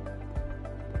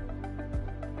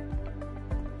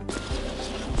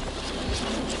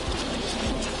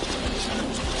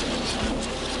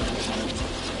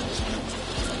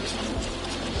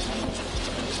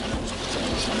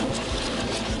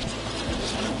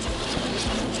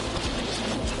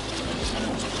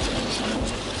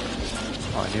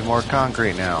 Oh, I need more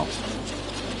concrete now.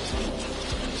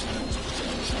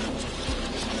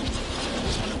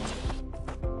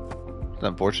 It's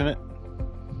unfortunate.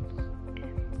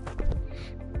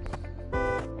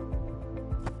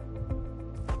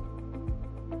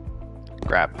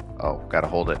 Grab. Oh, gotta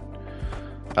hold it.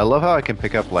 I love how I can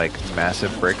pick up like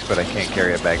massive bricks, but I can't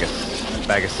carry a bag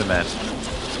of cement.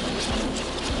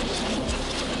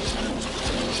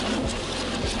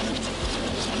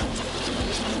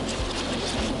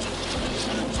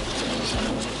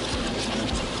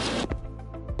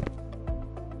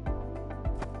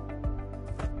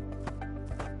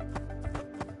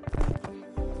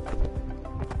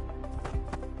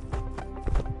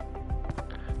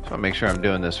 I'll make sure I'm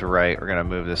doing this right. We're gonna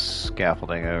move this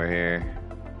scaffolding over here.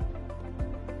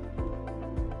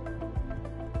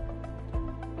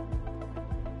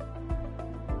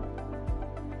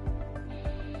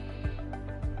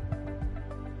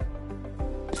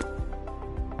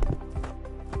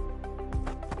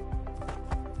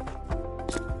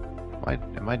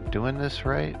 Am I doing this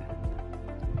right?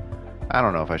 I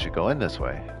don't know if I should go in this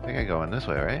way. I think I go in this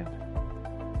way, right?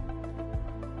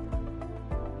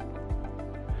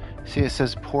 See, it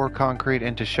says pour concrete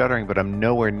into shuttering, but I'm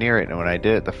nowhere near it, and when I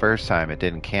did it the first time, it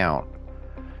didn't count.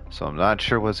 So I'm not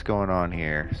sure what's going on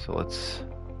here. So let's...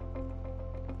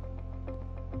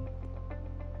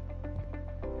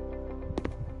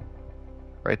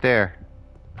 Right there.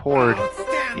 Poured.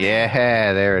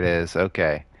 Yeah, there it is.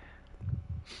 Okay.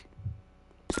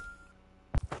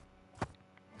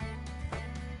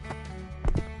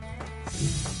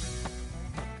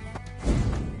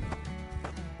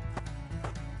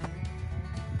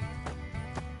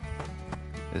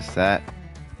 Is that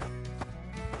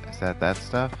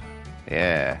stuff?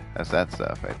 Yeah, that's that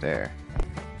stuff right there.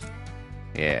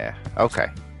 Yeah, okay.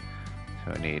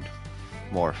 So I need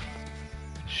more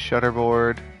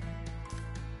shutterboard.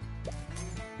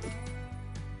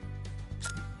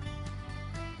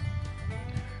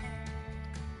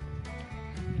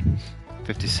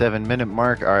 $57-minute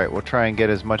mark. Alright, we'll try and get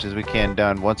as much as we can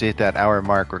done. Once we hit that hour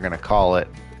mark, we're gonna call it.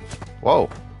 Whoa,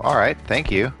 alright,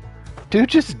 thank you. Dude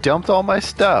just dumped all my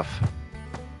stuff.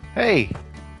 Hey,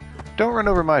 don't run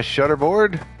over my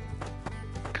shutterboard.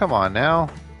 Come on now.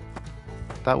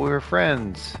 Thought we were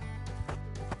friends.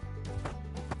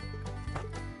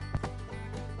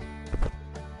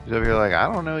 He's over here like,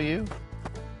 I don't know you.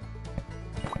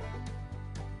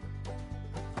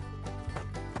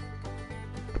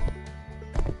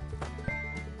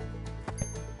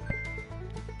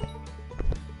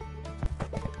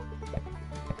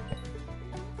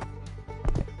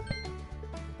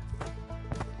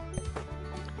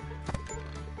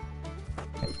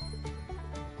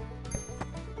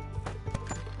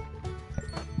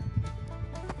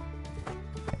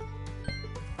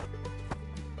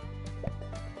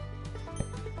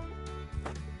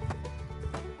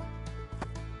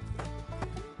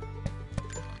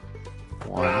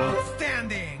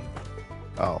 Outstanding.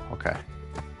 Oh, okay.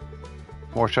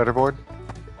 More shutterboard?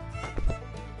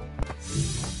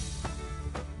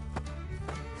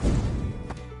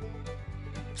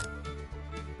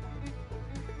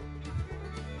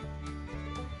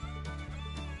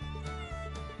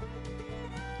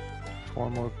 Four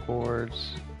more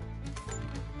boards.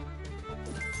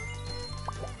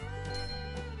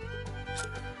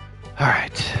 All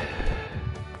right.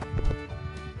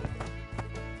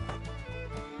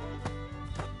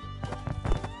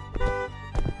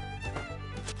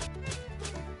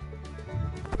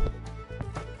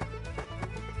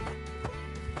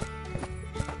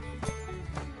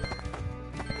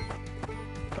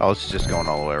 Oh, it's just going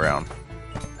all the way around.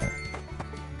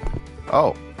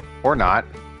 Oh, or not.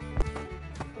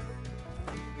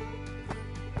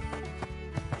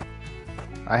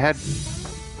 I had...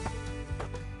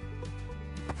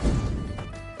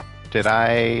 Did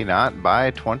I not buy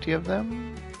 20 of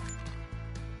them?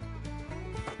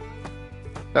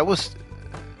 That was...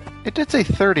 It did say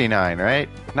 39, right?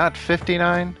 Not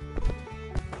 59?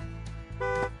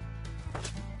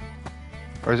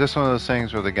 Or is this one of those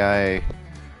things where the guy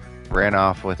ran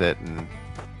off with it and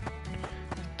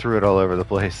threw it all over the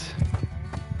place?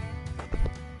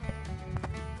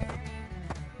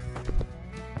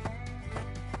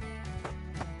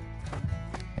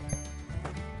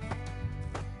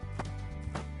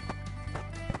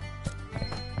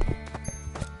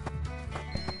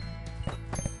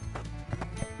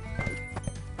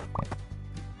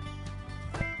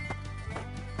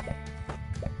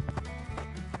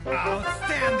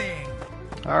 Outstanding.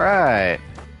 All right.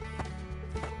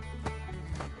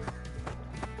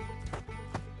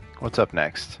 What's up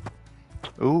next?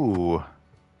 Ooh.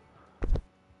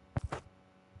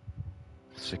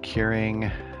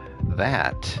 Securing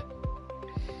that.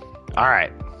 All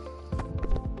right.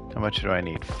 How much do I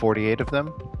need? 48 of them?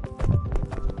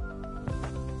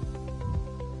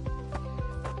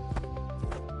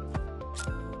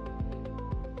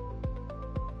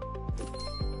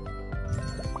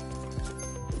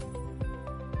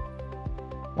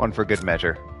 One for good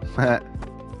measure.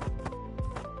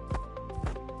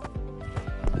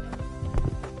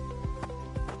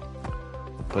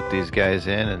 Put these guys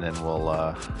in and then we'll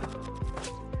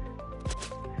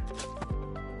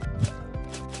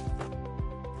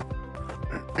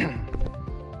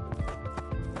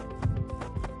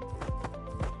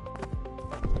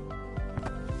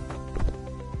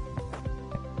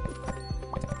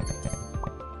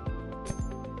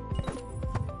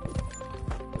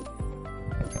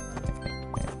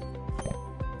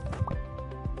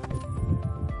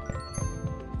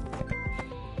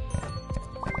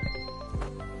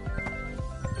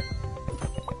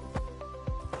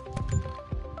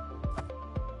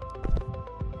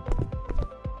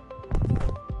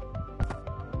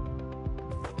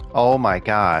Oh my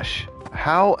gosh.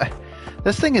 How?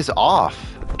 This thing is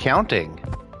off counting.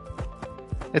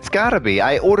 It's gotta be.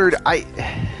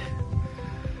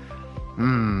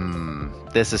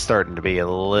 This is starting to be a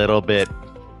little bit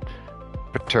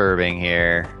perturbing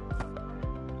here.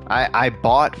 I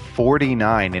bought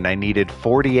 49 and I needed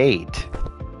 48,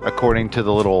 according to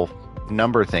the little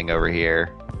number thing over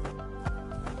here.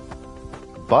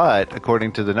 But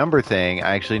according to the number thing,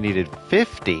 I actually needed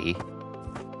 50.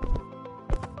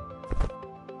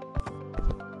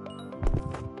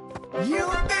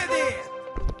 You did it!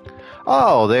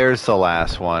 Oh, there's the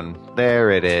last one.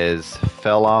 There it is.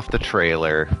 Fell off the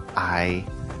trailer. I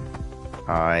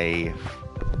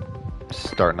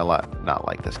starting to not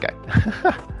like this guy.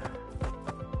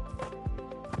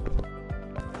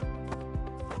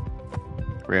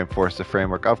 Reinforce the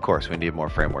framework. Of course, we need more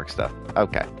framework stuff.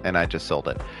 Okay, and I just sold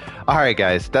it. All right,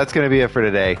 guys, that's going to be it for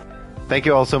today. Thank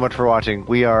you all so much for watching.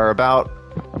 We are about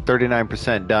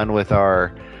 39% done with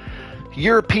our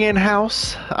European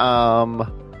house.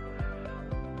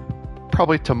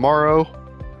 Probably tomorrow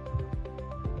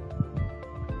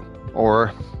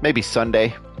or maybe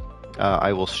Sunday,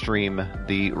 I will stream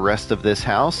the rest of this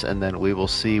house, and then we will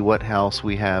see what house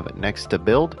we have next to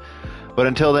build. But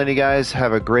until then, you guys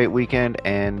have a great weekend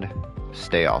and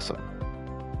stay awesome.